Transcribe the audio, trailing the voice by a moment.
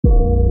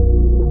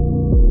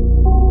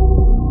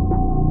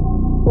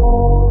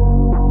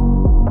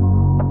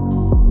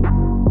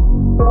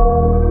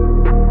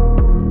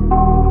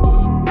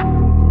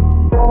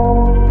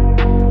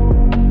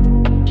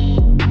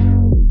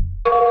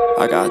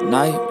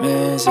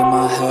nightmares in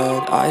my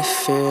head. I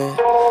fear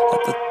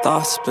that the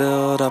thoughts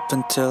build up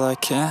until I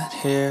can't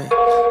hear,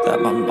 that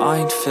my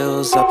mind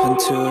fills up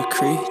into a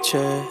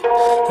creature,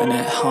 and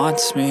it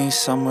haunts me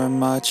somewhere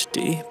much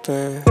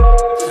deeper.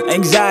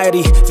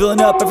 Anxiety,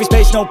 filling up every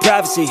space, no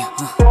privacy.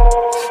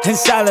 And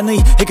silently,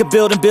 it could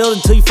build and build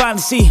until you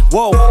finally see,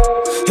 whoa,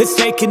 it's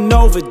taking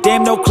over,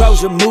 damn, no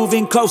closure,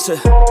 moving closer.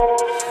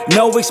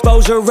 No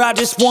exposure, I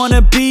just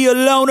wanna be a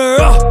loner.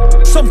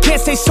 Some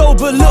can't stay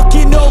sober,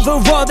 looking over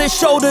all their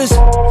shoulders,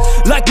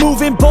 like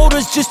moving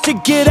boulders just to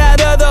get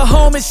out of the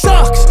home. It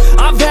sucks,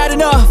 I've had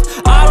enough,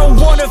 I don't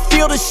wanna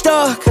feel the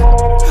stuck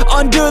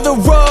under the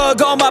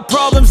rug, all my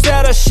problems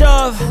that I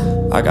shove.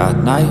 I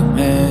got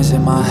nightmares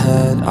in my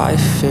head. I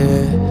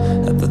fear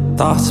that the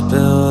thoughts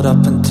build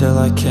up until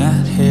I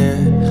can't hear,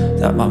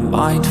 that my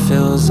mind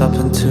fills up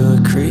into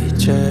a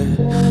creature,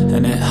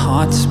 and it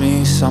haunts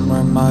me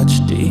somewhere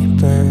much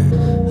deeper.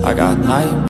 I got nightmares.